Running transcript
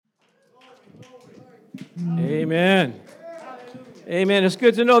Amen. Amen. It's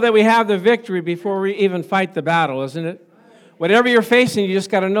good to know that we have the victory before we even fight the battle, isn't it? Whatever you're facing, you just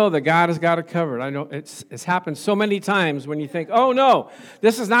got to know that God has got it covered. I know it's happened so many times when you think, oh no,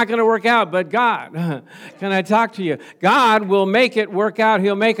 this is not going to work out, but God, can I talk to you? God will make it work out.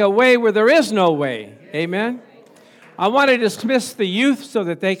 He'll make a way where there is no way. Amen. I want to dismiss the youth so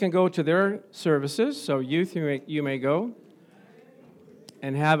that they can go to their services. So youth, you may go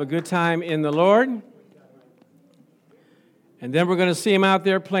and have a good time in the Lord. And then we're going to see them out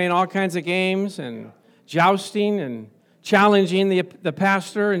there playing all kinds of games and jousting and challenging the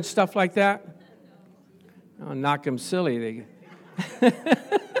pastor and stuff like that. Oh, knock them silly.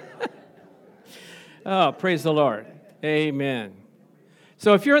 Oh, praise the Lord. Amen.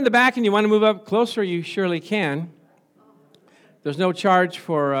 So if you're in the back and you want to move up closer, you surely can. There's no charge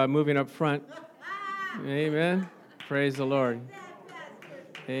for moving up front. Amen. Praise the Lord.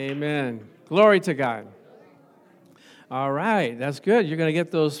 Amen. Glory to God. All right, that's good. You're going to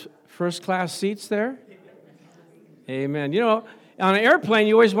get those first-class seats there. Amen. You know, on an airplane,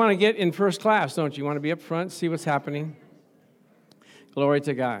 you always want to get in first class, don't you? You want to be up front, see what's happening. Glory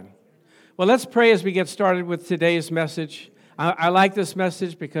to God. Well, let's pray as we get started with today's message. I like this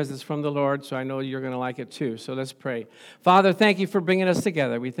message because it's from the Lord, so I know you're going to like it too. So let's pray. Father, thank you for bringing us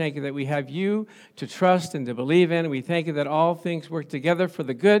together. We thank you that we have you to trust and to believe in. We thank you that all things work together for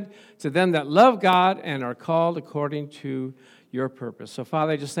the good to them that love God and are called according to your purpose. So,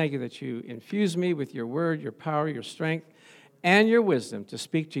 Father, I just thank you that you infuse me with your word, your power, your strength, and your wisdom to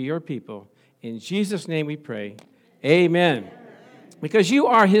speak to your people. In Jesus' name we pray. Amen. Because you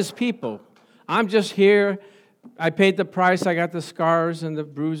are his people. I'm just here. I paid the price. I got the scars and the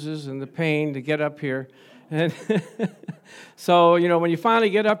bruises and the pain to get up here. And so, you know, when you finally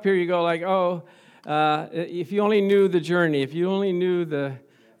get up here, you go like, oh, if you only knew the journey, if you only knew the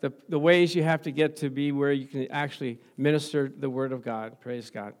ways you have to get to be where you can actually minister the Word of God. Praise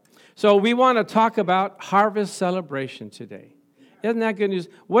God. So we want to talk about harvest celebration today. Isn't that good news?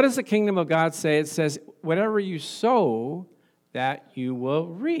 What does the kingdom of God say? It says, whatever you sow, that you will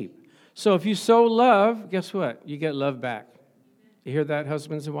reap. So if you sow love, guess what? You get love back. You hear that,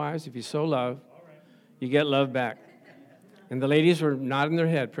 husbands and wives? If you sow love, you get love back. And the ladies were nodding their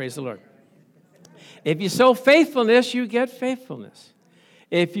head. Praise the Lord. If you sow faithfulness, you get faithfulness.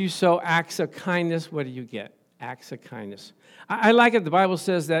 If you sow acts of kindness, what do you get? Acts of kindness. I like it. The Bible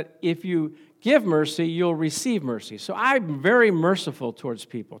says that if you give mercy, you'll receive mercy. So I'm very merciful towards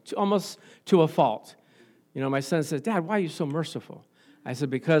people, almost to a fault. You know, my son says, Dad, why are you so merciful? I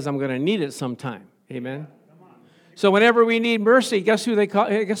said, because I'm going to need it sometime. Amen. So whenever we need mercy, guess who he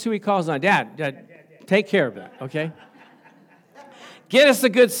calls on? Dad, take care of it, okay? Get us the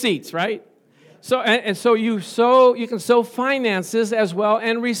good seats, right? So and so you can sow finances as well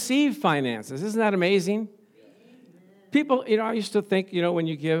and receive finances. Isn't that amazing? People, you know, I used to think, you know, when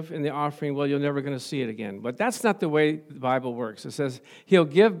you give in the offering, well, you're never going to see it again. But that's not the way the Bible works. It says he'll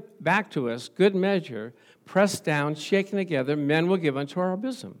give back to us good measure, pressed down, shaken together, men will give unto our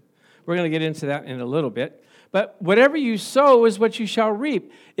bosom. We're going to get into that in a little bit. But whatever you sow is what you shall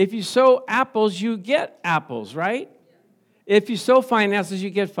reap. If you sow apples, you get apples, right? If you sow finances, you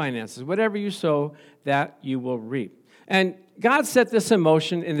get finances. Whatever you sow, that you will reap. And God set this in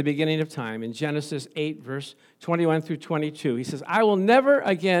motion in the beginning of time in Genesis 8, verse 21 through 22. He says, I will never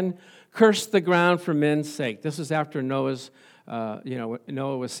again curse the ground for men's sake. This is after Noah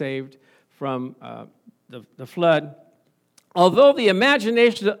was saved from the flood. Although the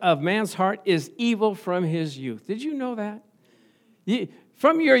imagination of man's heart is evil from his youth. Did you know that?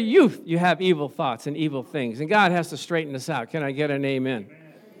 From your youth, you have evil thoughts and evil things. And God has to straighten this out. Can I get an amen?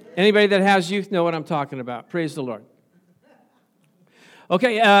 Anybody that has youth know what I'm talking about. Praise the Lord.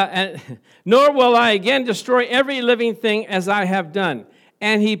 Okay, nor will I again destroy every living thing as I have done.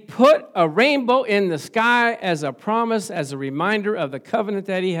 And he put a rainbow in the sky as a promise, as a reminder of the covenant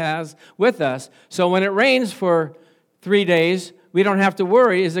that he has with us. So when it rains for 3 days, we don't have to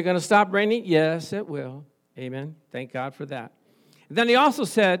worry. Is it going to stop raining? Yes, it will. Amen. Thank God for that. And then he also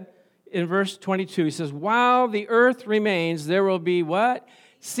said in verse 22, he says, while the earth remains, there will be what?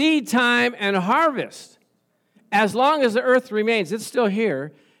 Seed time and harvest. As long as the earth remains, it's still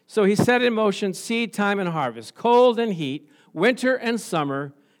here. So he set in motion seed time and harvest, cold and heat, winter and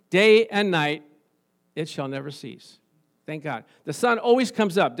summer, day and night, it shall never cease. Thank God. The sun always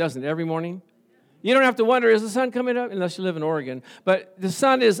comes up, doesn't it, every morning? You don't have to wonder, is the sun coming up? Unless you live in Oregon. But the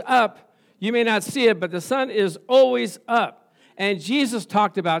sun is up. You may not see it, but the sun is always up. And Jesus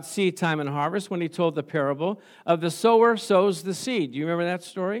talked about seed time and harvest when he told the parable of the sower sows the seed. Do you remember that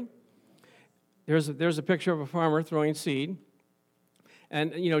story? There's a picture of a farmer throwing seed.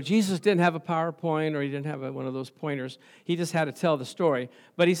 And, Jesus didn't have a PowerPoint or he didn't have one of those pointers. He just had to tell the story.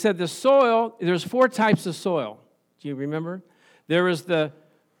 But he said the soil, there's 4 types of soil. Do you remember? There is the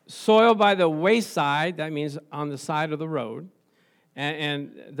soil by the wayside. That means on the side of the road.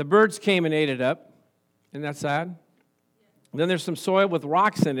 And the birds came and ate it up. Isn't that sad? Then there's some soil with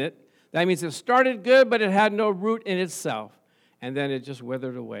rocks in it. That means it started good, but it had no root in itself. And then it just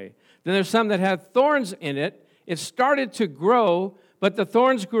withered away. Then there's some that had thorns in it. It started to grow, but the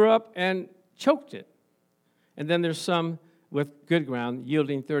thorns grew up and choked it. And then there's some with good ground,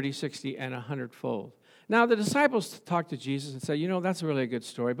 yielding 30, 60, and 100-fold. Now, the disciples talked to Jesus and said, that's really a good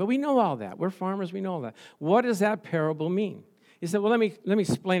story, but we know all that. We're farmers, we know all that. What does that parable mean? He said, well, let me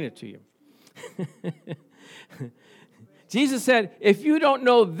explain it to you. Jesus said, if you don't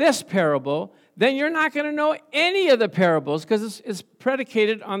know this parable, then you're not going to know any of the parables because it's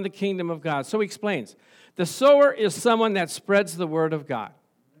predicated on the kingdom of God. So he explains, the sower is someone that spreads the word of God.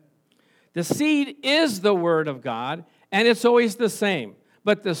 The seed is the word of God, and it's always the same.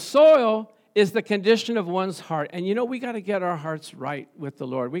 But the soil is the condition of one's heart. And we got to get our hearts right with the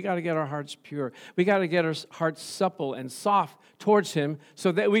Lord. We got to get our hearts pure. We got to get our hearts supple and soft towards him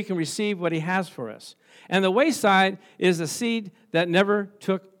so that we can receive what he has for us. And the wayside is a seed that never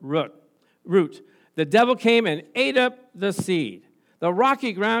took root. The devil came and ate up the seed. The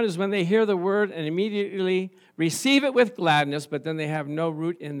rocky ground is when they hear the word and immediately receive it with gladness, but then they have no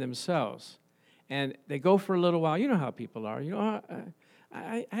root in themselves. And they go for a little while. You know how people are.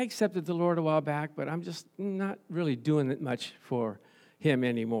 I accepted the Lord a while back, but I'm just not really doing it much for him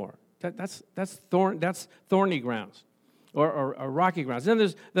anymore. That's thorny grounds or rocky grounds. Then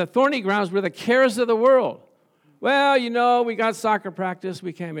there's the thorny grounds where the cares of the world. Well, we got soccer practice.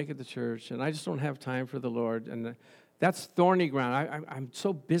 We can't make it to church, and I just don't have time for the Lord. And that's thorny ground. I'm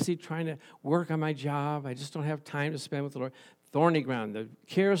so busy trying to work on my job. I just don't have time to spend with the Lord. Thorny ground. The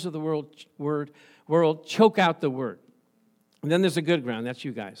cares of the world choke out the word. And then there's a good ground. That's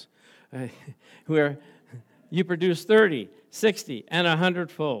you guys, where you produce 30, 60, and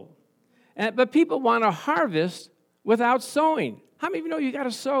 100-fold. But people want to harvest without sowing. How many of you know you got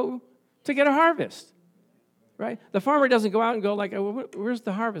to sow to get a harvest? Right? The farmer doesn't go out and go like, where's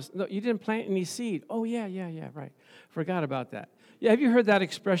the harvest? No, you didn't plant any seed. Oh, yeah, right. Forgot about that. Yeah, have you heard that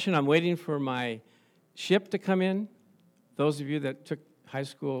expression, I'm waiting for my ship to come in? Those of you that took high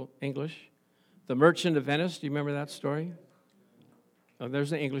school English. The Merchant of Venice, do you remember that story? Oh,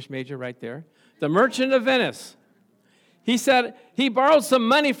 there's an English major right there. The Merchant of Venice. He said, he borrowed some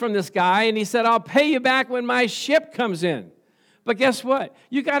money from this guy, and he said, I'll pay you back when my ship comes in. But guess what?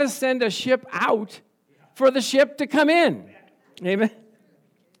 You got to send a ship out for the ship to come in. Amen?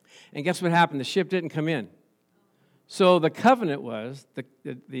 And guess what happened? The ship didn't come in. So the covenant was,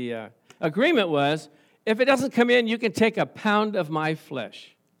 the agreement was, if it doesn't come in, you can take a pound of my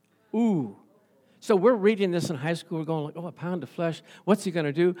flesh. Ooh. So we're reading this in high school. We're going like, a pound of flesh. What's he going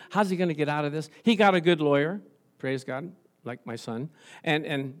to do? How's he going to get out of this? He got a good lawyer. Praise God, like my son.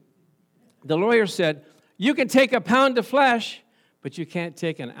 And the lawyer said, you can take a pound of flesh, but you can't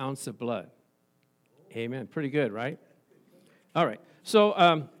take an ounce of blood. Amen. Pretty good, right? All right.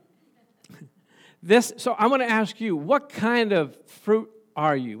 So So I want to ask you, what kind of fruit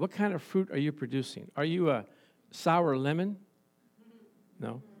are you? What kind of fruit are you producing? Are you a sour lemon?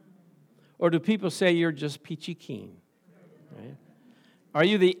 No. Or do people say you're just peachy keen? Right? Are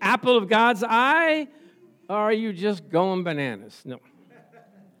you the apple of God's eye? Or are you just going bananas? No.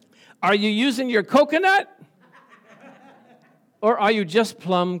 Are you using your coconut? Or are you just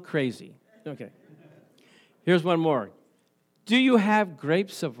plum crazy? Okay. Here's one more. Do you have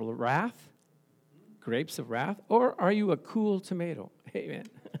grapes of wrath? Grapes of wrath? Or are you a cool tomato? Amen.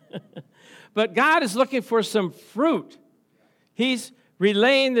 But God is looking for some fruit. He's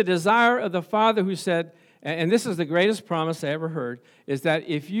relaying the desire of the Father who said, and this is the greatest promise I ever heard, is that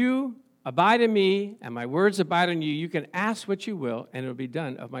if you abide in me and my words abide in you, you can ask what you will and it will be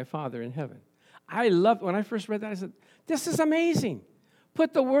done of my Father in heaven. I loved, when I first read that, I said, this is amazing.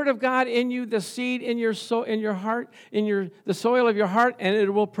 Put the word of God in you, the seed in your soul, in your heart, the soil of your heart, and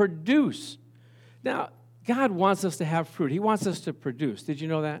it will produce. Now, God wants us to have fruit. He wants us to produce. Did you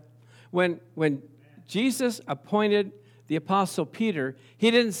know that? When Jesus appointed the apostle Peter,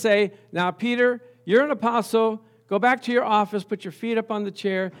 he didn't say, now, Peter, you're an apostle. Go back to your office, put your feet up on the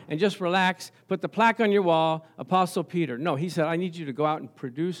chair, and just relax. Put the plaque on your wall, Apostle Peter. No, he said, I need you to go out and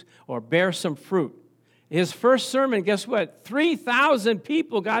produce or bear some fruit. His first sermon, guess what? 3,000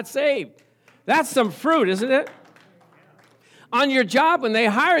 people got saved. That's some fruit, isn't it? On your job, when they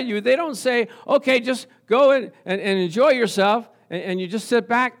hire you, they don't say, okay, just go and enjoy yourself, and you just sit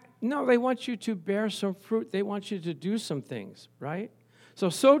back. No, they want you to bear some fruit. They want you to do some things, right?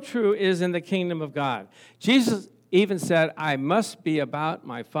 So true is in the kingdom of God. Jesus even said, I must be about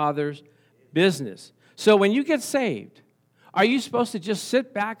my Father's business. So when you get saved, are you supposed to just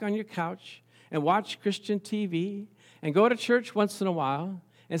sit back on your couch and watch Christian TV and go to church once in a while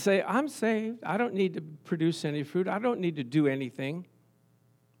and say, I'm saved. I don't need to produce any fruit. I don't need to do anything.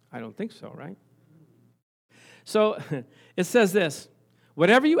 I don't think so, right? So it says this,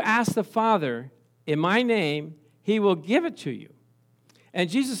 whatever you ask the Father in my name, he will give it to you. And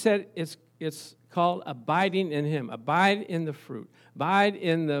Jesus said it's called abiding in him. Abide in the fruit. Abide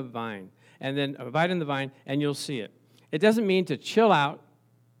in the vine. And then abide in the vine, and you'll see it. It doesn't mean to chill out,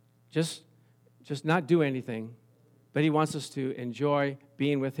 just not do anything. But he wants us to enjoy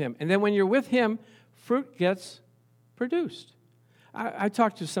being with him. And then when you're with him, fruit gets produced. I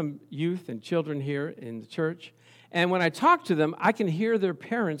talk to some youth and children here in the church, and when I talk to them, I can hear their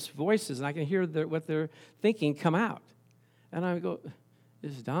parents' voices, and I can hear what they're thinking come out. And I go,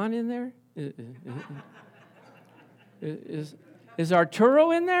 is Don in there? Is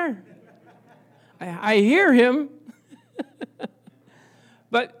Arturo in there? I hear him.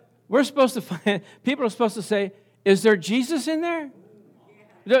 But we're supposed to find, people are supposed to say, is there Jesus in there?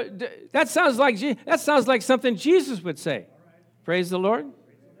 That sounds like something Jesus would say. Praise the Lord.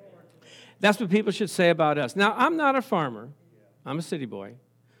 That's what people should say about us. Now, I'm not a farmer. I'm a city boy.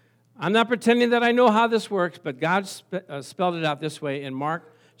 I'm not pretending that I know how this works, but God spelled it out this way in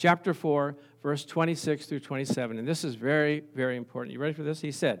Mark chapter 4, verse 26 through 27. And this is very, very important. You ready for this?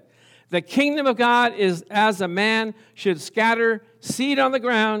 He said, the kingdom of God is as a man should scatter seed on the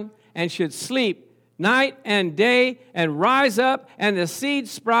ground and should sleep night and day and rise up, and the seed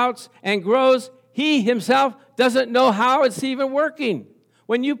sprouts and grows. He himself doesn't know how it's even working.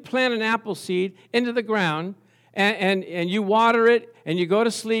 When you plant an apple seed into the ground and you water it and you go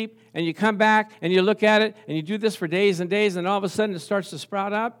to sleep and you come back and you look at it and you do this for days and days, and all of a sudden it starts to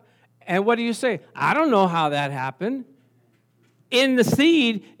sprout up, and what do you say? I don't know how that happened. In the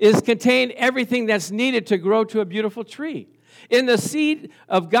seed is contained everything that's needed to grow to a beautiful tree. In the seed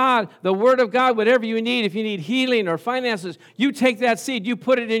of God, the Word of God, whatever you need, if you need healing or finances, you take that seed, you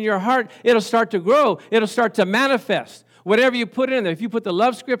put it in your heart, it'll start to grow, it'll start to manifest. Whatever you put in there, if you put the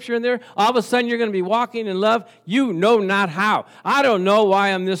love scripture in there, all of a sudden you're going to be walking in love. You know not how. I don't know why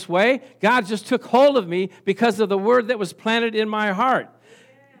I'm this way. God just took hold of me because of the word that was planted in my heart.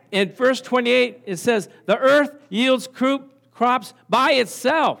 In verse 28, it says, the earth yields crops by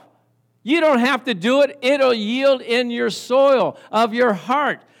itself. You don't have to do it. It'll yield in your soil of your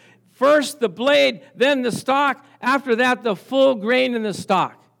heart. First the blade, then the stalk. After that, the full grain in the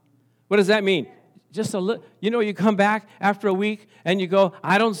stalk. What does that mean? Just a little, you come back after a week and you go,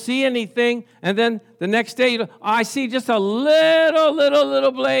 I don't see anything. And then the next day, I see just a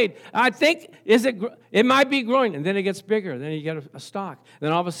little blade. I think, it might be growing. And then it gets bigger. Then you get a stalk.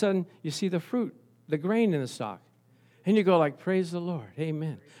 Then all of a sudden, you see the fruit, the grain in the stalk. And you go like, praise the Lord,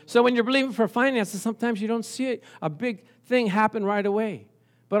 amen. So when you're believing for finances, sometimes you don't see a big thing happen right away.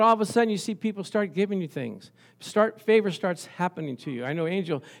 But all of a sudden, you see people start giving you things. Favor starts happening to you. I know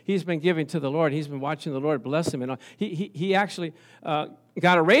Angel, he's been giving to the Lord. He's been watching the Lord bless him. And he actually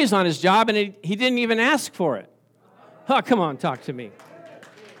got a raise on his job, and he didn't even ask for it. Oh, come on, talk to me.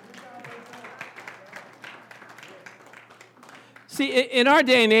 See, in our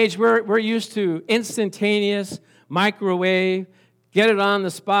day and age, we're used to instantaneous, microwave, get it on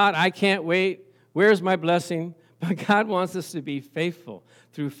the spot, I can't wait, where's my blessing? But God wants us to be faithful.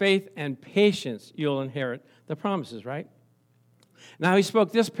 Through faith and patience, you'll inherit the promises, right? Now, he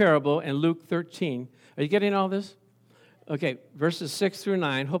spoke this parable in Luke 13. Are you getting all this? Okay, verses 6 through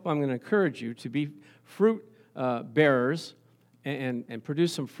 9. Hope I'm going to encourage you to be fruit bearers and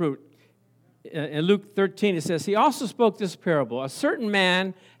produce some fruit. In Luke 13, it says, he also spoke this parable. A certain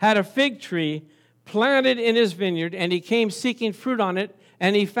man had a fig tree planted in his vineyard, and he came seeking fruit on it,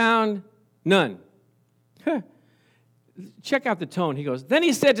 and he found none. Check out the tone. He goes, then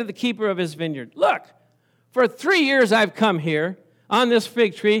he said to the keeper of his vineyard, look, for 3 years I've come here on this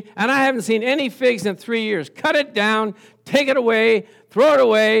fig tree, and I haven't seen any figs in 3 years. Cut it down, take it away, throw it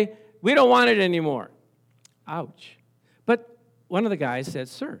away. We don't want it anymore. Ouch. But one of the guys said,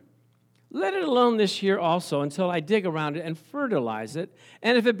 sir, let it alone this year also until I dig around it and fertilize it.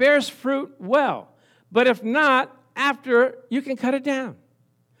 And if it bears fruit, well. But if not, after, you can cut it down.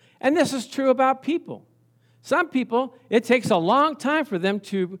 And this is true about people. Some people, it takes a long time for them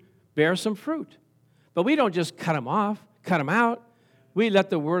to bear some fruit. But we don't just cut them off, cut them out. We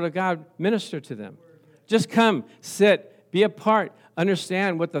let the Word of God minister to them. Just come, sit, be a part,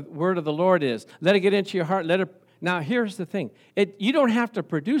 understand what the Word of the Lord is. Let it get into your heart. Now, here's the thing. You don't have to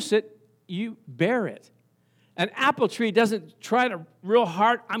produce it. You bear it. An apple tree doesn't try to real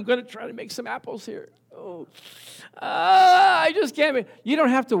hard. I'm going to try to make some apples here. Oh, I just can't. You don't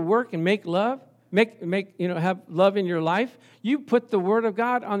have to work and make love. Have love in your life. You put the Word of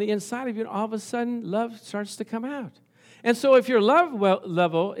God on the inside of you, and all of a sudden, love starts to come out. And so if your love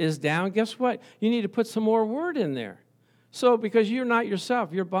level is down, guess what? You need to put some more Word in there. So because you're not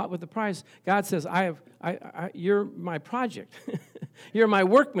yourself, you're bought with a price. God says, you're my project. You're my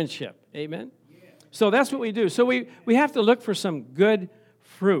workmanship. Amen? Yeah. So that's what we do. So we have to look for some good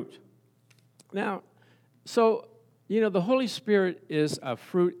fruit. Now, the Holy Spirit is a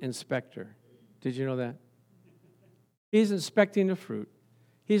fruit inspector. Did you know that? He's inspecting the fruit.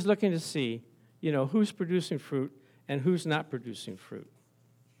 He's looking to see, who's producing fruit and who's not producing fruit.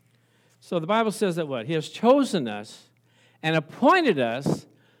 So the Bible says that what? He has chosen us and appointed us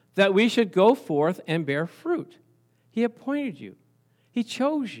that we should go forth and bear fruit. He appointed you. He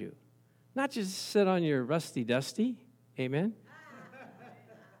chose you. Not just sit on your rusty dusty. Amen?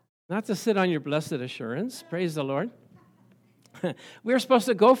 Not to sit on your blessed assurance. Praise the Lord. We're supposed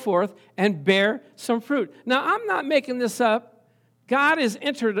to go forth and bear some fruit. Now, I'm not making this up. God is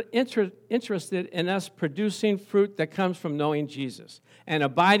interested in us producing fruit that comes from knowing Jesus and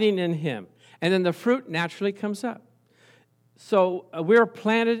abiding in Him. And then the fruit naturally comes up. So we're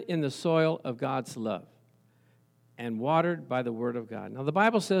planted in the soil of God's love and watered by the Word of God. Now, the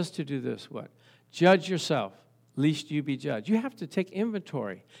Bible says to do this, what? Judge yourself, lest you be judged. You have to take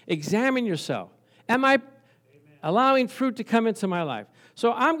inventory. Examine yourself. Am I allowing fruit to come into my life?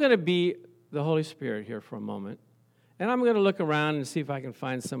 So I'm going to be the Holy Spirit here for a moment, and I'm going to look around and see if I can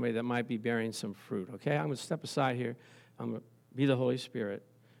find somebody that might be bearing some fruit, okay? I'm going to step aside here. I'm going to be the Holy Spirit,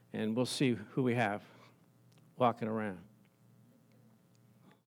 and we'll see who we have walking around.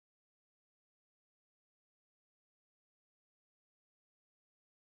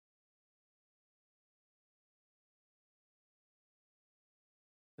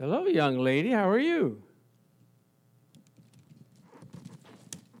 Hello, young lady. How are you?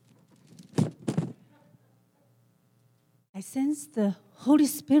 I sense the Holy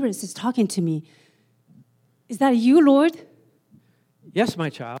Spirit is talking to me. Is that you, Lord? Yes,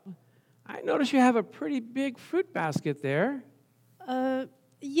 my child. I notice you have a pretty big fruit basket there.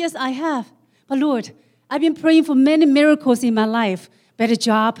 Yes, I have. But Lord, I've been praying for many miracles in my life. Better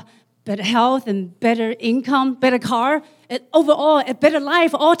job, better health, and better income, better car, and overall, a better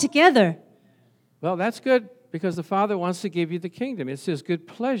life altogether. Well, that's good because the Father wants to give you the kingdom. It's His good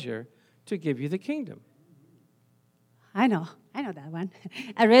pleasure to give you the kingdom. I know that one.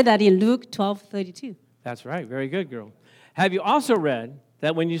 I read that in Luke 12:32. That's right. Very good, girl. Have you also read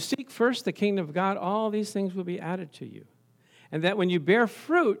that when you seek first the kingdom of God, all these things will be added to you? And that when you bear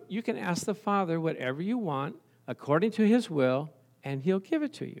fruit, you can ask the Father whatever you want according to His will, and He'll give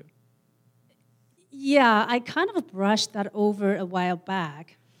it to you. Yeah, I kind of brushed that over a while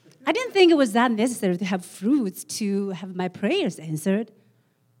back. I didn't think it was that necessary to have fruits to have my prayers answered.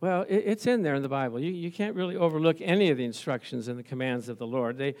 Well, it's in there in the Bible. You can't really overlook any of the instructions and the commands of the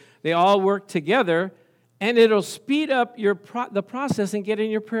Lord. They all work together, and it'll speed up the process in getting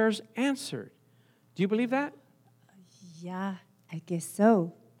your prayers answered. Do you believe that? Yeah, I guess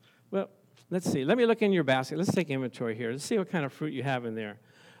so. Well, let's see. Let me look in your basket. Let's take inventory here. Let's see what kind of fruit you have in there.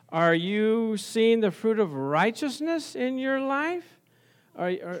 Are you seeing the fruit of righteousness in your life?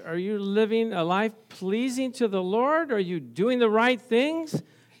 Are you living a life pleasing to the Lord? Are you doing the right things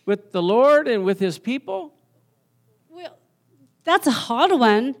with the Lord and with His people? Well, that's a hard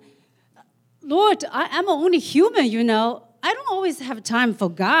one. Lord, I'm only human, I don't always have time for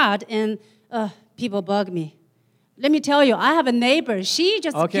God, and people bug me. Let me tell you, I have a neighbor. She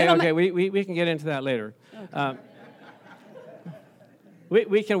just... Okay, we can get into that later. Okay.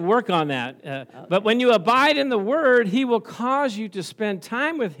 We can work on that. But when you abide in the Word, He will cause you to spend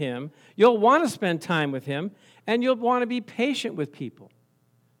time with Him. You'll want to spend time with Him, and you'll want to be patient with people.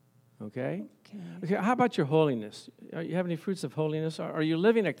 Okay? Okay. How about your holiness? You have any fruits of holiness? Are you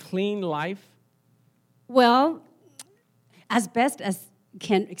living a clean life? Well, as best as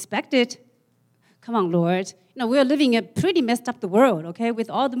can expect it. Come on, Lord. We're living a pretty messed up the world, okay? With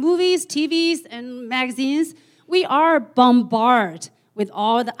all the movies, TVs, and magazines, we are bombarded with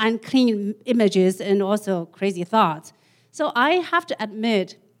all the unclean images and also crazy thoughts. So I have to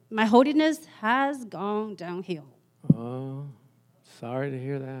admit, my holiness has gone downhill. Oh, sorry to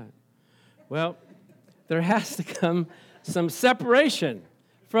hear that. Well, there has to come some separation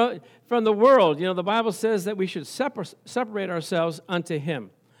from the world. The Bible says that we should separate ourselves unto Him.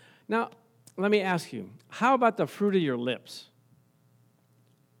 Now, let me ask you, how about the fruit of your lips?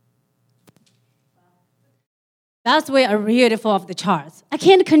 That's where I really fall off the charts. I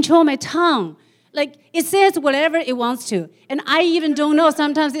can't control my tongue. Like, it says whatever it wants to. And I even don't know.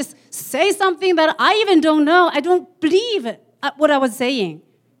 Sometimes it says something that I even don't know. I don't believe what I was saying.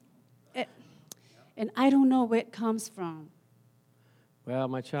 And I don't know where it comes from. Well,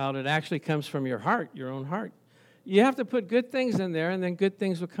 my child, it actually comes from your heart, your own heart. You have to put good things in there, and then good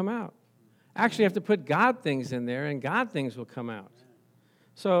things will come out. Actually, you have to put God things in there, and God things will come out.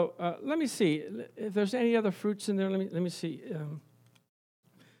 So let me see. If there's any other fruits in there, let me see.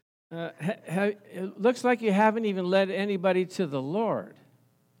 It looks like you haven't even led anybody to the Lord.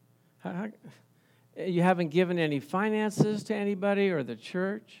 You haven't given any finances to anybody or the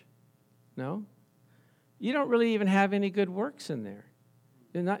church? No? You don't really even have any good works in there.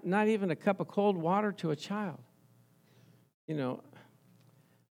 Not even a cup of cold water to a child. You know,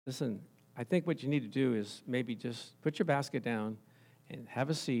 listen, I think what you need to do is maybe just put your basket down and have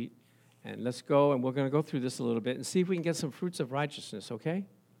a seat, and let's go, and we're going to go through this a little bit and see if we can get some fruits of righteousness, okay?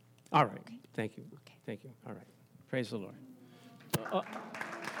 All right. Okay. Thank you. Okay. Thank you. All right. Praise the Lord.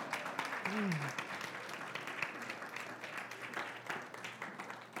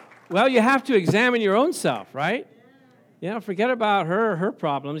 Well, you have to examine your own self, right? You know, forget about her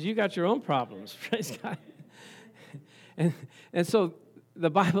problems. You got your own problems. Praise God. And so the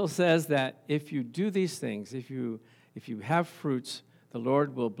Bible says that if you do these things, if you have fruits, the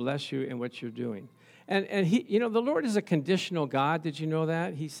Lord will bless you in what you're doing. And he, you know, the Lord is a conditional God. Did you know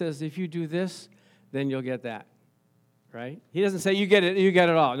that? He says, if you do this, then you'll get that, right? He doesn't say you get it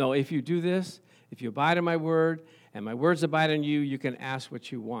all. No, if you do this, if you abide in my word, and my words abide in you, you can ask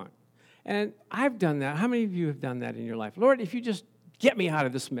what you want. And I've done that. How many of you have done that in your life? Lord, if you just get me out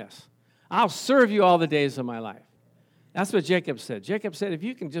of this mess, I'll serve you all the days of my life. That's what Jacob said. Jacob said, if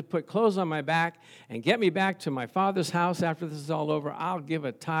you can just put clothes on my back and get me back to my father's house after this is all over, I'll give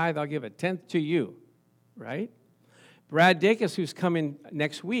a tithe, I'll give a tenth to you, right? Brad Dacus, who's coming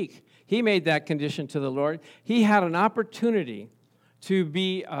next week, he made that condition to the Lord. He had an opportunity to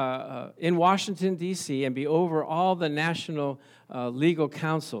be in Washington, D.C., and be over all the national legal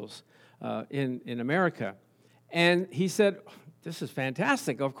councils in America. And he said, this is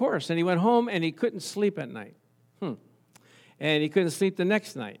fantastic, of course. And he went home, and he couldn't sleep at night. And he couldn't sleep the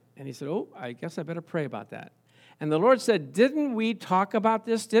next night. And he said, oh, I guess I better pray about that. And the Lord said, didn't we talk about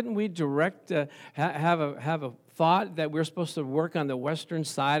this? Didn't we direct, have a thought that we're supposed to work on the western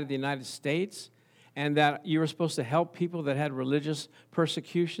side of the United States and that you were supposed to help people that had religious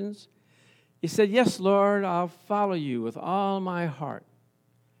persecutions? He said, yes, Lord, I'll follow you with all my heart.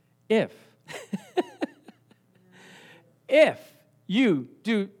 If you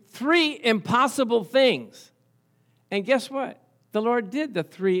do 3 impossible things. And guess what? The Lord did the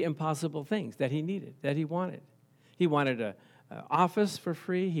 3 impossible things that he needed, that he wanted. He wanted an office for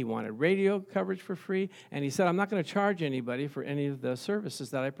free. He wanted radio coverage for free. And he said, I'm not going to charge anybody for any of the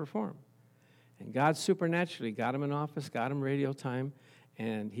services that I perform. And God supernaturally got him an office, got him radio time.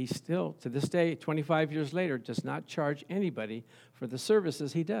 And he still, to this day, 25 years later, does not charge anybody for the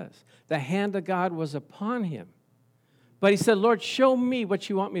services he does. The hand of God was upon him. But he said, Lord, show me what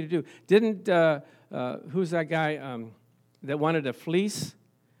you want me to do. Didn't, who's that guy that wanted to fleece?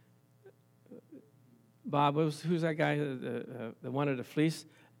 Bob, who's that guy that wanted to fleece?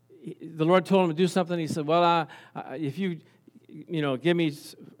 The Lord told him to do something. He said, well, if you give me,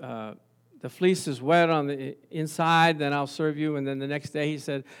 the fleece is wet on the inside, then I'll serve you. And then the next day he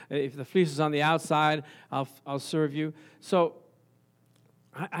said, if the fleece is on the outside, I'll serve you. So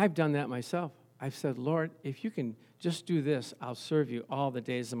I've done that myself. I've said, Lord, if you can just do this, I'll serve you all the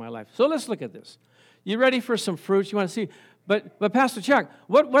days of my life. So let's look at this. You ready for some fruits? You want to see? But Pastor Chuck,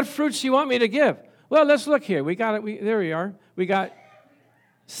 what fruits do you want me to give? Well, let's look here. We got it. There we are. We got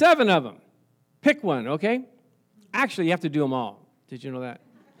 7 of them. Pick one, okay? Actually, you have to do them all. Did you know that?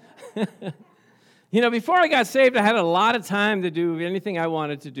 Before I got saved, I had a lot of time to do anything I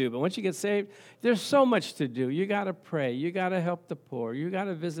wanted to do. But once you get saved, there's so much to do. You got to pray. You got to help the poor. You got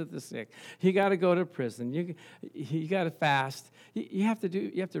to visit the sick. You got to go to prison. You got to fast. You have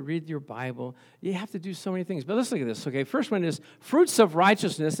to read your Bible. You have to do so many things. But let's look at this. Okay, first one is fruits of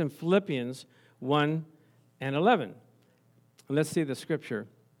righteousness in Philippians 1 and 11. Let's see the scripture.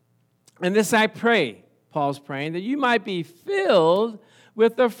 And this I pray, Paul's praying, that you might be filled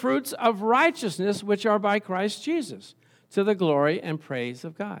with the fruits of righteousness which are by Christ Jesus, to the glory and praise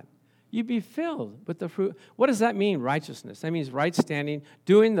of God. You be filled with the fruit. What does that mean, righteousness? That means right standing,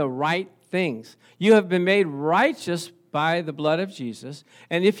 doing the right things. You have been made righteous by the blood of Jesus,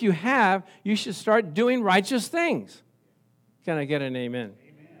 and if you have, you should start doing righteous things. Can I get an amen?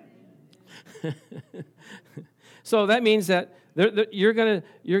 Amen. So that means that you're going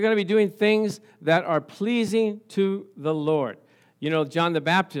to be doing things that are pleasing to the Lord. You know, John the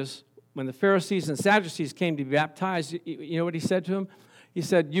Baptist when the Pharisees and Sadducees came to be baptized, you know what he said to them? He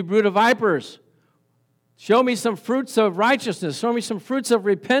said, "You brood of vipers, show me some fruits of righteousness. Show me some fruits of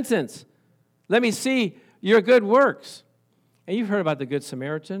repentance. Let me see your good works." And you've heard about the Good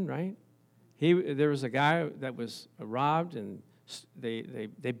Samaritan, right? There was a guy that was robbed, and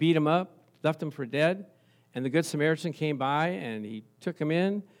they beat him up, left him for dead. And the Good Samaritan came by, and he took him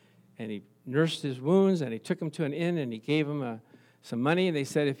in, and he nursed his wounds, and he took him to an inn, and he gave him some money. And they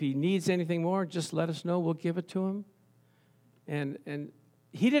said, "If he needs anything more, just let us know. We'll give it to him." And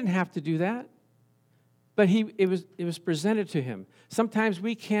he didn't have to do that, but it was presented to him. Sometimes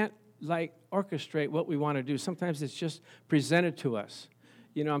we can't orchestrate what we want to do. Sometimes it's just presented to us.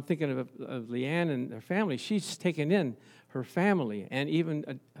 You know, I'm thinking of Leanne and her family. She's taken in her family, and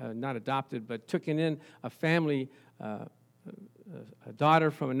even not adopted, but taken in a family, a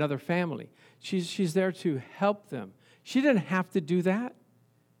daughter from another family. She's there to help them. She didn't have to do that.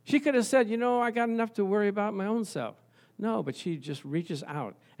 She could have said, "I got enough to worry about my own self." No, but she just reaches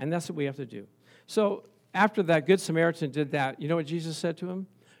out, and that's what we have to do. So after that Good Samaritan did that, you know what Jesus said to him?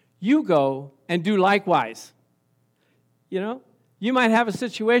 "You go and do likewise." You might have a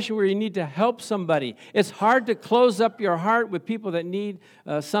situation where you need to help somebody. It's hard to close up your heart with people that need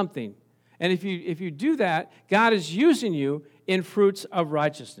something. And if you do that, God is using you in fruits of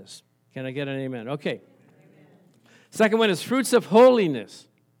righteousness. Can I get an amen? Okay. Amen. Second one is fruits of holiness.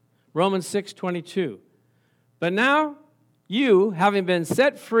 Romans 6:22. "But now you, having been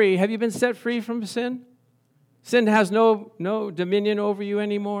set free," have you been set free from sin? Sin has no dominion over you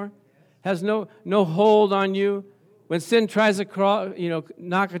anymore, has no hold on you. When sin tries to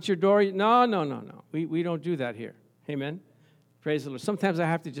knock at your door, no. We don't do that here. Amen? Praise the Lord. Sometimes I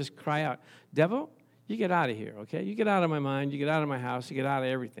have to just cry out, "Devil, you get out of here, okay? You get out of my mind, you get out of my house, you get out of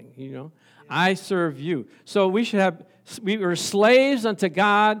everything, I serve you." So we were slaves unto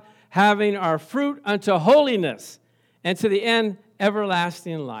God, having our fruit unto holiness, and to the end,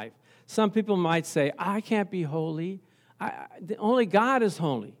 everlasting life. Some people might say, "I can't be holy. Only God is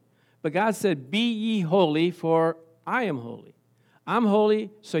holy." But God said, "Be ye holy, for I am holy." I'm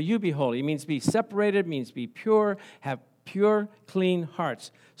holy, so you be holy. It means be separated, means be pure, have pure, clean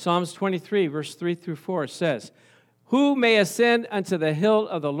hearts. Psalms 23, verse 3 through 4 says, "Who may ascend unto the hill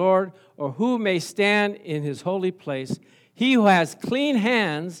of the Lord, or who may stand in his holy place? He who has clean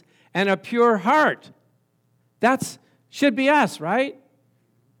hands and a pure heart." That should be us, right?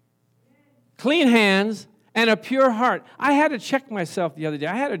 Clean hands and a pure heart. I had to check myself the other day.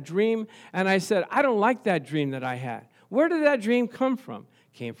 I had a dream, and I said, "I don't like that dream that I had." Where did that dream come from?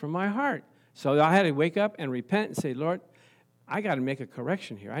 It came from my heart. So I had to wake up and repent and say, "Lord, I got to make a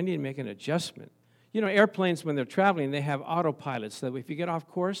correction here. I need to make an adjustment." Airplanes, when they're traveling, they have autopilot, so that if you get off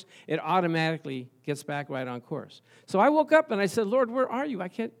course, it automatically gets back right on course. So I woke up and I said, "Lord, where are you?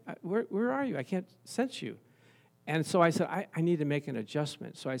 Where are you? I can't sense you." And so I said, I need to make an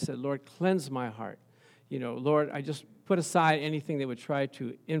adjustment. So I said, "Lord, cleanse my heart. Lord, I just put aside anything that would try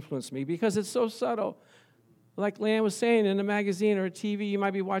to influence me, because it's so subtle." Like Leanne was saying, in a magazine or a TV, you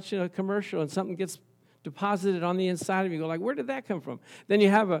might be watching a commercial and something gets deposited on the inside of you. You go where did that come from? Then you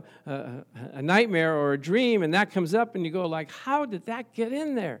have a nightmare or a dream, and that comes up, and you go how did that get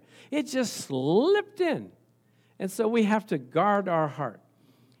in there? It just slipped in. And so we have to guard our heart.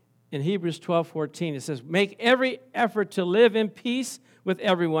 In Hebrews 12:14, it says, "Make every effort to live in peace with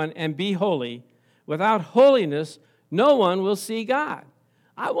everyone and be holy. Without holiness, no one will see God."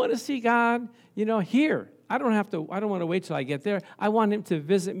 I want to see God, here. I don't want to wait till I get there. I want him to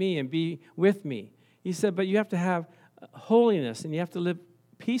visit me and be with me. He said, but you have to have holiness, and you have to live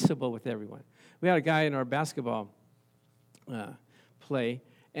peaceable with everyone. We had a guy in our basketball play,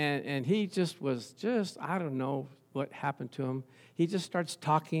 and he was I don't know what happened to him. He just starts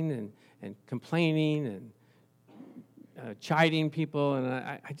talking and complaining and chiding people,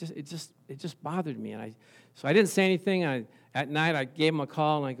 and it just bothered me. And so I didn't say anything. At night, I gave him a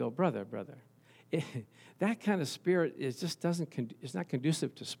call, and I go, brother, that kind of spirit it's not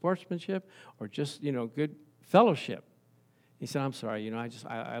conducive to sportsmanship or just good fellowship. He said, "I'm sorry,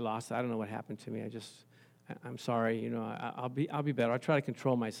 I lost it. I don't know what happened to me. I'm sorry. I'll be better. I'll try to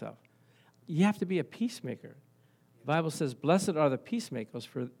control myself." You have to be a peacemaker. The Bible says, "Blessed are the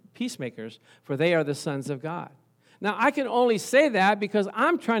peacemakers, for they are the sons of God." Now, I can only say that because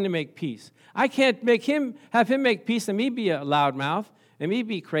I'm trying to make peace. I can't have him make peace and me be a loudmouth and me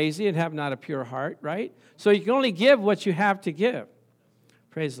be crazy and have not a pure heart, right? So you can only give what you have to give.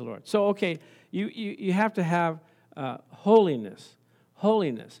 Praise the Lord. So, okay, you have to have holiness.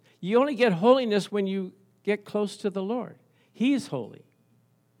 Holiness. You only get holiness when you get close to the Lord. He's holy.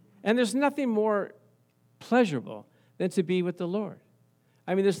 And there's nothing more pleasurable than to be with the Lord.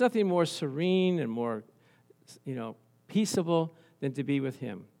 I mean, there's nothing more serene and more, peaceable than to be with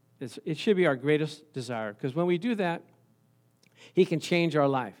him. It should be our greatest desire, because when we do that, he can change our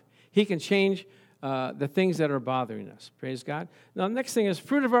life. He can change the things that are bothering us. Praise God. Now, the next thing is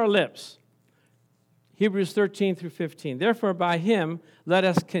fruit of our lips. Hebrews 13 through 15. Therefore, by him, let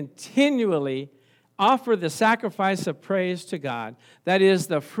us continually offer the sacrifice of praise to God. That is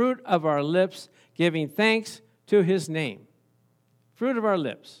the fruit of our lips, giving thanks to his name. Fruit of our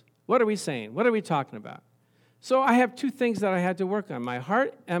lips. What are we saying? What are we talking about? So I have two things that I had to work on, my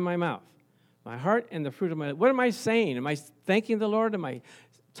heart and my mouth. My heart and the fruit of my lips. What am I saying? Am I thanking the Lord? Am I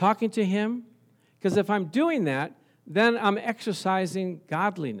talking to him? Because if I'm doing that, then I'm exercising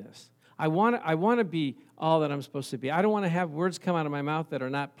godliness. I want to be all that I'm supposed to be. I don't want to have words come out of my mouth that are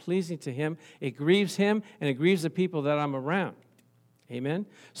not pleasing to him. It grieves him, and it grieves the people that I'm around. Amen?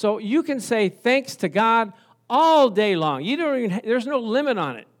 So you can say thanks to God all day long. There's no limit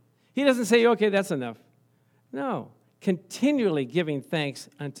on it. He doesn't say, okay, that's enough. No. Continually giving thanks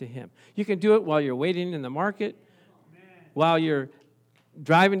unto him. You can do it while you're waiting in the market, while you're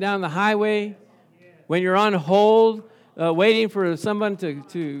driving down the highway, when you're on hold, waiting for someone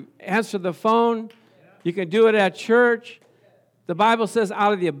to answer the phone. You can do it at church. The Bible says,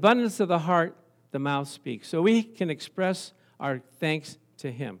 out of the abundance of the heart, the mouth speaks. So we can express our thanks to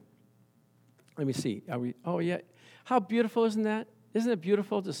him. Let me see. Oh, yeah. How beautiful isn't that? Isn't it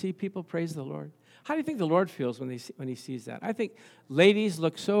beautiful to see people praise the Lord? How do you think the Lord feels when he sees that? I think ladies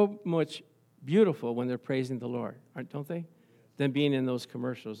look so much beautiful when they're praising the Lord, don't they? Than being in those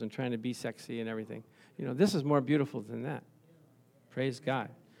commercials and trying to be sexy and everything. This is more beautiful than that. Praise God.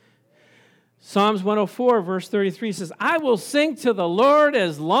 Psalms 104, verse 33 says, I will sing to the Lord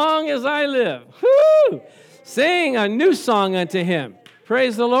as long as I live. Woo! Sing a new song unto him.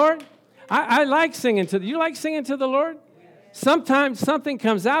 Praise the Lord. I like singing to you like singing to the Lord? Sometimes something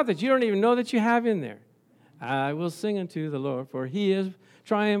comes out that you don't even know that you have in there. I will sing unto the Lord, for he has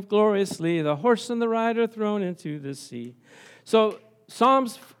triumphed gloriously, the horse and the rider thrown into the sea. So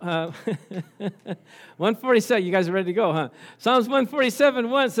Psalms 147, you guys are ready to go, huh? Psalms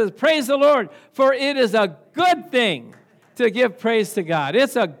 147:1 says, praise the Lord, for it is a good thing to give praise to God.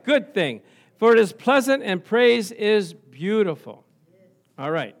 It's a good thing, for it is pleasant and praise is beautiful.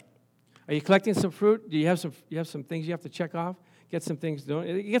 All right. Are you collecting some fruit? Do you have some things you have to check off? Get some things doing.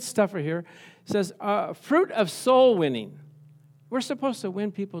 It gets tougher here. It says, fruit of soul winning. We're supposed to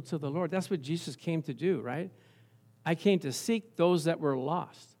win people to the Lord. That's what Jesus came to do, right? I came to seek those that were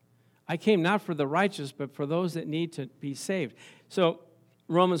lost. I came not for the righteous, but for those that need to be saved. So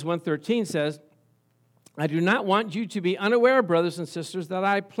Romans 1:13 says, I do not want you to be unaware, brothers and sisters, that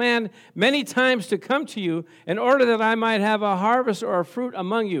I planned many times to come to you in order that I might have a harvest or a fruit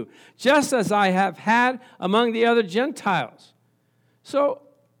among you, just as I have had among the other Gentiles. So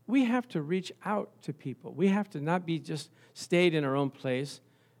we have to reach out to people. We have to not be just stayed in our own place,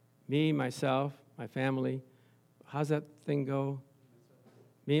 me, myself, my family. How's that thing go?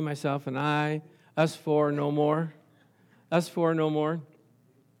 Me, myself, and I, us four, no more. Us four, no more.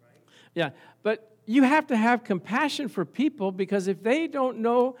 Yeah, but you have to have compassion for people, because if they don't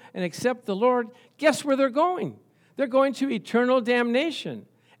know and accept the Lord, guess where they're going? They're going to eternal damnation.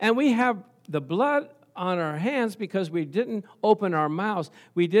 And we have the blood on our hands because we didn't open our mouths.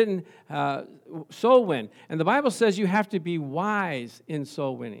 We didn't soul win. And the Bible says you have to be wise in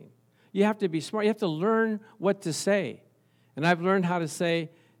soul winning. You have to be smart. You have to learn what to say. And I've learned how to say,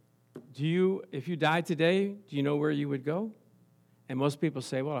 if you died today, do you know where you would go? And most people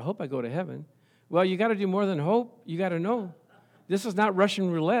say, well, I hope I go to heaven. Well, you got to do more than hope. You got to know. This is not Russian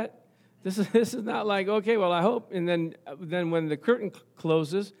roulette. This is not like, okay, well, I hope. And then when the curtain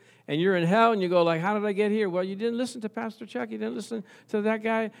closes and you're in hell and you go like, how did I get here? Well, you didn't listen to Pastor Chuck. You didn't listen to that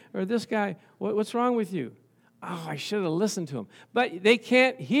guy or this guy. What's wrong with you? Oh, I should have listened to him. But they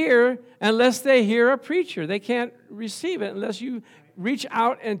can't hear unless they hear a preacher. They can't receive it unless you reach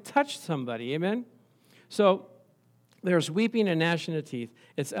out and touch somebody. Amen? So there's weeping and gnashing of teeth.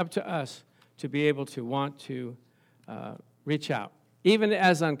 It's up to us to be able to want to reach out, even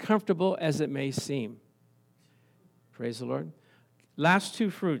as uncomfortable as it may seem. Praise the Lord. Last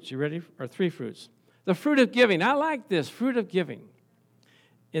two fruits, you ready? Or three fruits. The fruit of giving. I like this, fruit of giving.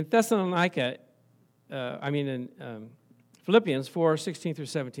 In Thessalonica, in Philippians 4:16 through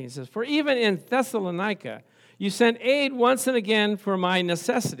 17, it says, for even in Thessalonica, you sent aid once and again for my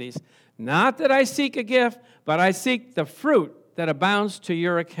necessities. Not that I seek a gift, but I seek the fruit that abounds to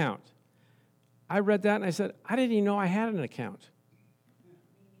your account. I read that and I said, I didn't even know I had an account.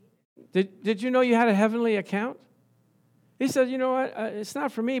 Did you know you had a heavenly account? He said, you know what, it's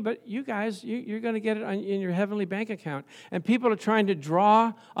not for me, but you guys, you're going to get it in your heavenly bank account. And people are trying to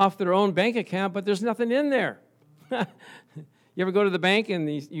draw off their own bank account, but there's nothing in there. You ever go to the bank and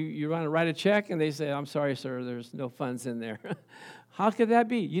you want to write a check and they say, I'm sorry, sir, there's no funds in there. How could that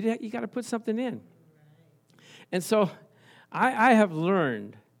be? You got to put something in. And so I have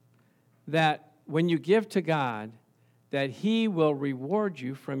learned that when you give to God, that he will reward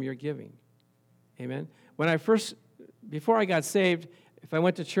you from your giving. Amen? Before I got saved, if I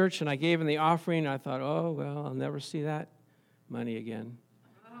went to church and I gave in the offering, I thought, oh, well, I'll never see that money again.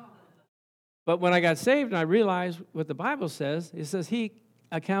 But when I got saved and I realized what the Bible says, it says he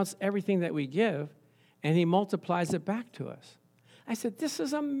accounts everything that we give and he multiplies it back to us. I said, this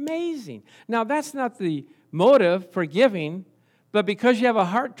is amazing. Now, that's not the motive for giving, but because you have a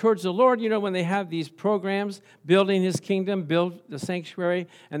heart towards the Lord, you know, when they have these programs, building his kingdom, build the sanctuary,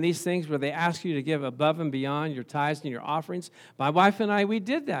 and these things where they ask you to give above and beyond your tithes and your offerings, my wife and I, we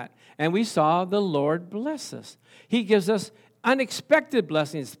did that. And we saw the Lord bless us. He gives us unexpected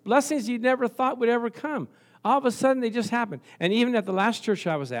blessings, blessings you never thought would ever come. All of a sudden, they just happen. And even at the last church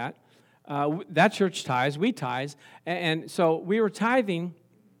I was at, that church tithes, we tithes, and so we were tithing,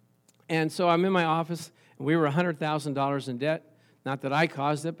 and so I'm in my office, and we were $100,000 in debt. Not that I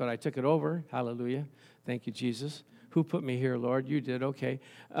caused it, but I took it over. Hallelujah. Thank you, Jesus. Who put me here, Lord? You did. Okay.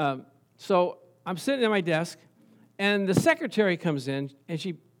 So I'm sitting at my desk, and the secretary comes in, and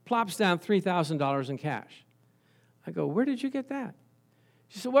she plops down $3,000 in cash. I go, where did you get that?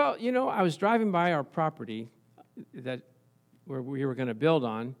 She said, well, you know, I was driving by our property where we were going to build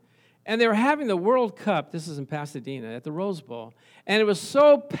on, and they were having the World Cup, this is in Pasadena, at the Rose Bowl, and it was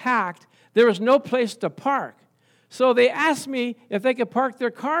so packed, there was no place to park. So they asked me if they could park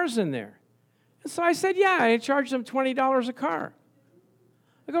their cars in there. And so I said, yeah, I charged them $20 a car.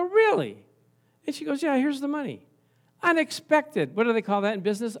 I go, really? And she goes, yeah, here's the money. Unexpected. What do they call that in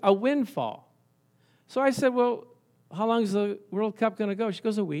business? A windfall. So I said, well, how long is the World Cup going to go? She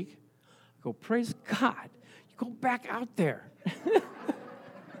goes, a week. I go, praise God. You go back out there.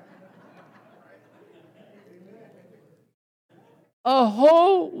 A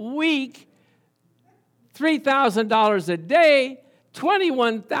whole week, $3,000 a day,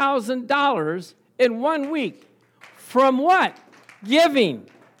 $21,000 in 1 week. From what? Giving.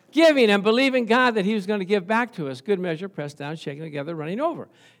 Giving and believing God that he was going to give back to us. Good measure, pressed down, shaken together, running over.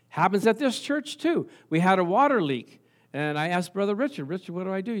 Happens at this church too. We had a water leak. And I asked Brother Richard, what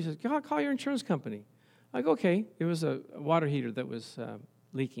do I do? He says, call your insurance company. I go, okay. It was a water heater that was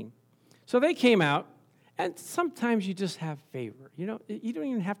leaking. So they came out, and sometimes you just have favor. You know, you don't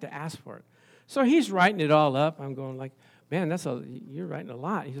even have to ask for it. So he's writing it all up. I'm going like, man, you're writing a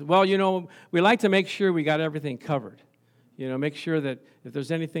lot. He says, well, you know, we like to make sure we got everything covered. You know, make sure that if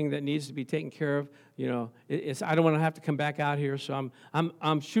there's anything that needs to be taken care of, you know, I don't want to have to come back out here, so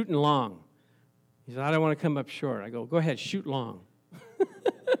I'm shooting long. He said, I don't want to come up short. I go, go ahead, shoot long.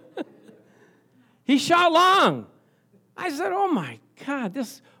 He shot long. I said, oh my God,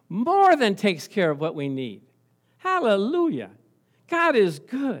 this more than takes care of what we need. Hallelujah. God is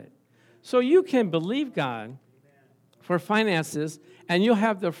good. So you can believe God for finances, and you'll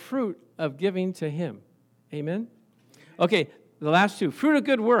have the fruit of giving to him. Amen? Okay, the last two. Fruit of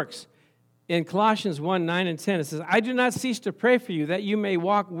good works. In Colossians 1, 9 and 10, it says, I do not cease to pray for you that you may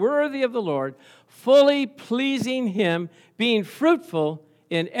walk worthy of the Lord, fully pleasing him, being fruitful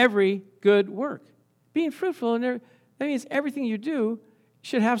in every good work. Being fruitful in that means everything you do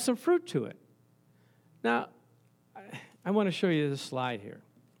should have some fruit to it. Now, I want to show you this slide here.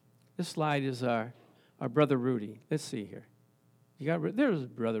 This slide is our brother Rudy. Let's see here. There's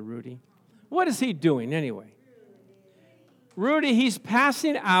Brother Rudy. What is he doing anyway? Rudy, he's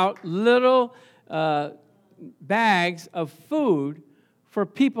passing out little bags of food for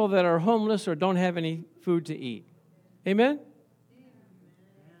people that are homeless or don't have any food to eat. Amen?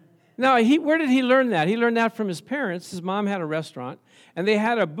 Now, where did he learn that? He learned that from his parents. His mom had a restaurant, and they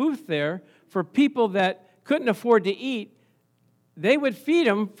had a booth there for people that couldn't afford to eat. They would feed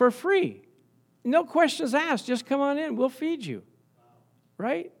them for free. No questions asked. Just come on in. We'll feed you.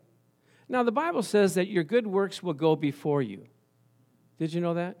 Right? Now, the Bible says that your good works will go before you. Did you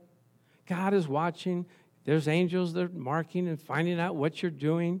know that? God is watching. There's angels that are marking and finding out what you're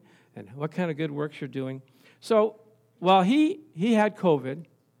doing and what kind of good works you're doing. So while he had COVID,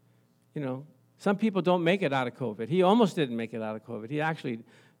 you know, some people don't make it out of COVID. He almost didn't make it out of COVID. He actually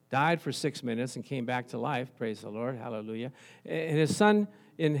died for 6 minutes and came back to life. Praise the Lord. Hallelujah. And his son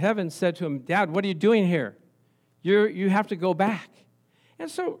in heaven said to him, Dad, what are you doing here? You have to go back. And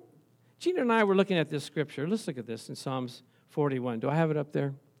so Gina and I were looking at this scripture. Let's look at this in Psalms 41. Do I have it up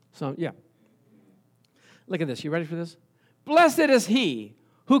there? Yeah. Look at this. You ready for this? Blessed is he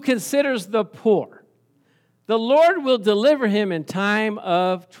who considers the poor. The Lord will deliver him in time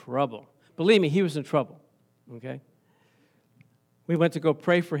of trouble. Believe me, he was in trouble, okay? We went to go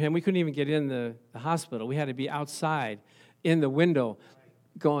pray for him. We couldn't even get in the hospital. We had to be outside in the window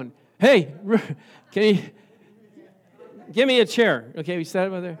going, hey, can you give me a chair? Okay, we sat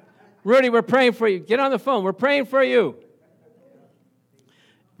over there. Rudy, we're praying for you. Get on the phone. We're praying for you.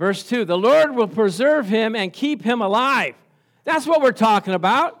 Verse 2, the Lord will preserve him and keep him alive. That's what we're talking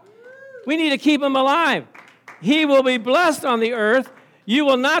about. We need to keep him alive. He will be blessed on the earth. You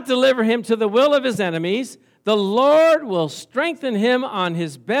will not deliver him to the will of his enemies. The Lord will strengthen him on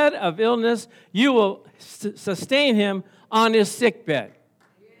his bed of illness. You will sustain him on his sick bed.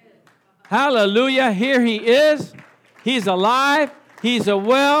 Hallelujah. Here he is. He's alive. He's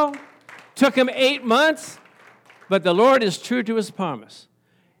well. Took him 8 months. But the Lord is true to his promise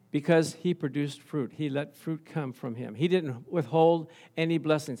because he produced fruit. He let fruit come from him. He didn't withhold any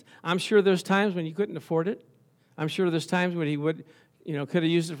blessings. I'm sure there's times when he couldn't afford it. I'm sure there's times when he would, could have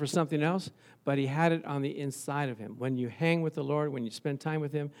used it for something else, but he had it on the inside of him. When you hang with the Lord, when you spend time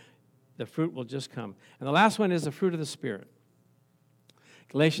with him, the fruit will just come. And the last one is the fruit of the Spirit.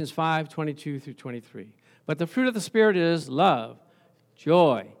 Galatians 5:22 through 23. But the fruit of the Spirit is love,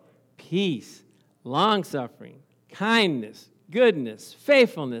 joy, peace, long-suffering, kindness, goodness,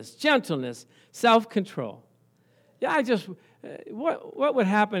 faithfulness, gentleness, self-control. Yeah, what would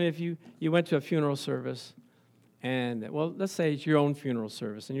happen if you went to a funeral service and, well, let's say it's your own funeral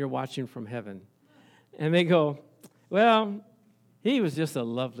service and you're watching from heaven. And they go, well, he was just a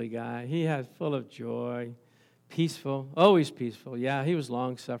lovely guy. He had full of joy, peaceful, always peaceful. Yeah, he was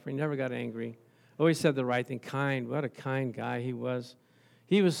long-suffering, never got angry, always said the right thing, kind. What a kind guy he was.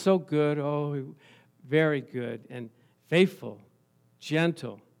 He was so good, very good, and faithful,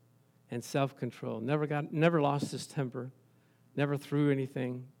 gentle, and self-control. Never lost his temper, never threw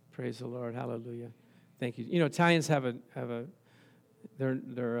anything. Praise the Lord, hallelujah. Thank you. Italians have they're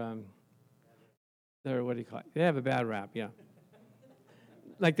what do you call it? They have a bad rap, yeah.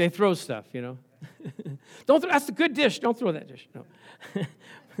 Like they throw stuff, Don't throw, that's a good dish. Don't throw that dish. No.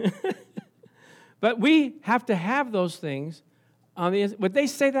 But we have to have those things on the inside. Would they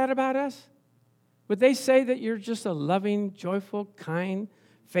say that about us? Would they say that you're just a loving, joyful, kind,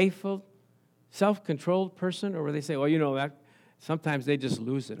 faithful, self-controlled person? Or would they say, well, that sometimes they just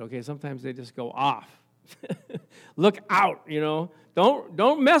lose it, okay? Sometimes they just go off. Look out,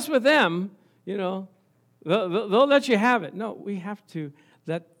 Don't mess with them, They'll let you have it. No, we have to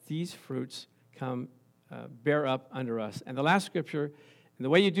let these fruits come bear up under us. And the last scripture, and the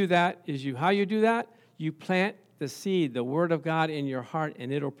way you do that is how you do that, you plant the seed, the word of God in your heart,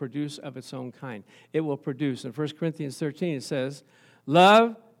 and it'll produce of its own kind. It will produce. In 1 Corinthians 13, it says,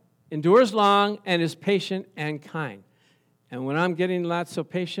 love endures long and is patient and kind. And when I'm getting not so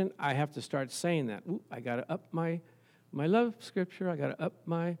patient, I have to start saying that. I got to up my love scripture. I got to up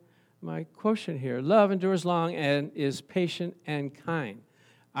my quotient here. Love endures long and is patient and kind.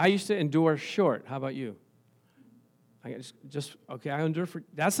 I used to endure short. How about you? I endure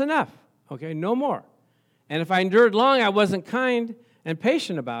that's enough. Okay, no more. And if I endured long, I wasn't kind and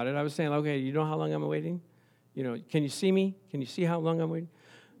patient about it. I was saying, okay, you know how long I'm waiting? Can you see me? Can you see how long I'm waiting?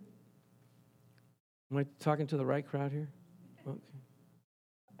 Am I talking to the right crowd here? Okay.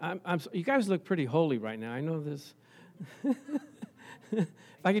 You guys look pretty holy right now. I know this. If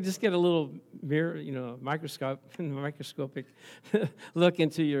I could just get a little mirror, microscopic look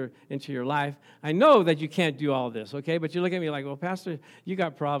into your life. I know that you can't do all this, okay? But you look at me like, well, Pastor, you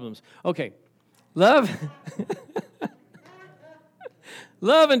got problems. Okay. Love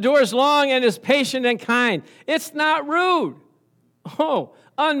endures long and is patient and kind. It's not rude.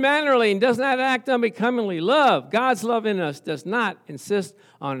 Unmannerly and does not act unbecomingly. God's love in us does not insist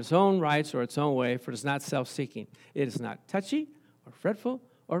on its own rights or its own way, for it is not self-seeking. It is not touchy or fretful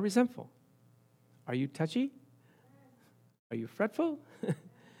or resentful. Are you touchy? Are you fretful?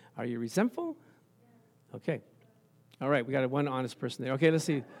 Are you resentful? Okay. All right, we got one honest person there. Okay, let's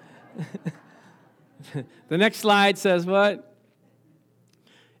see. The next slide says what?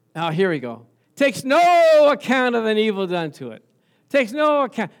 Now, here we go. Takes no account of an evil done to it. Takes no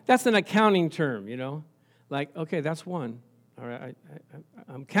account. That's an accounting term, Like, okay, that's one. All right,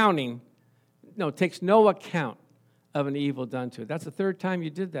 I'm counting. No, takes no account of an evil done to it. That's the third time you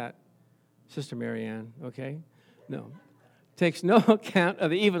did that, Sister Marianne, okay? No. Takes no account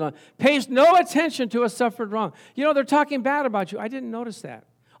of the evil done. Pays no attention to a suffered wrong. They're talking bad about you. I didn't notice that.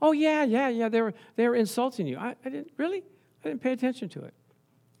 Oh, yeah. They were insulting you. I didn't, really? I didn't pay attention to it.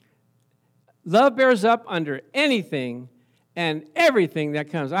 Love bears up under anything and everything that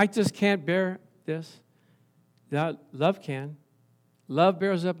comes. I just can't bear this. Love can. Love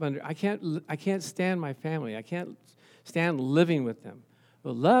bears up under. I can't stand my family. I can't stand living with them.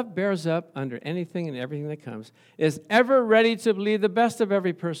 But love bears up under anything and everything that comes, is ever ready to believe the best of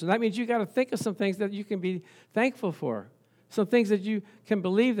every person. That means you got to think of some things that you can be thankful for, some things that you can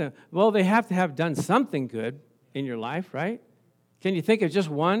believe in. Well, they have to have done something good in your life, right? Can you think of just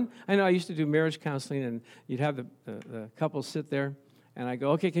one? I know I used to do marriage counseling, and you'd have the couple sit there, and I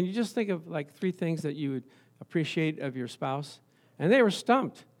go, okay, can you just think of like 3 things that you would appreciate of your spouse? And they were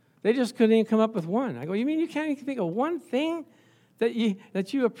stumped. They just couldn't even come up with one. I go, you mean you can't even think of one thing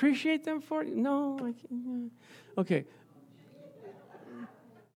that you appreciate them for? No, I can't. Okay.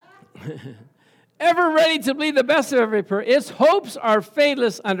 Ever ready to believe the best of every person. Its hopes are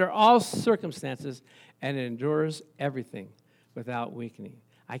fadeless under all circumstances, and it endures everything without weakening.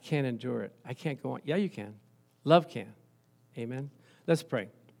 I can't endure it. I can't go on. Yeah, you can. Love can. Amen. Let's pray.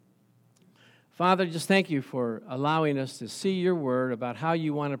 Father, just thank you for allowing us to see your word about how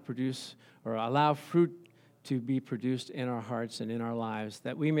you want to produce or allow fruit to be produced in our hearts and in our lives,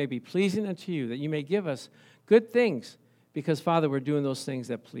 that we may be pleasing unto you, that you may give us good things, because, Father, we're doing those things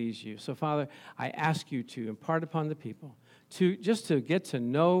that please you. So, Father, I ask you to impart upon the people, to get to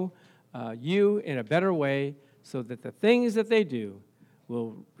know you in a better way, so that the things that they do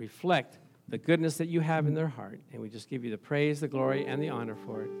will reflect the goodness that you have in their heart. And we just give you the praise, the glory, and the honor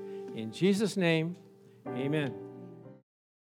for it. In Jesus' name, amen.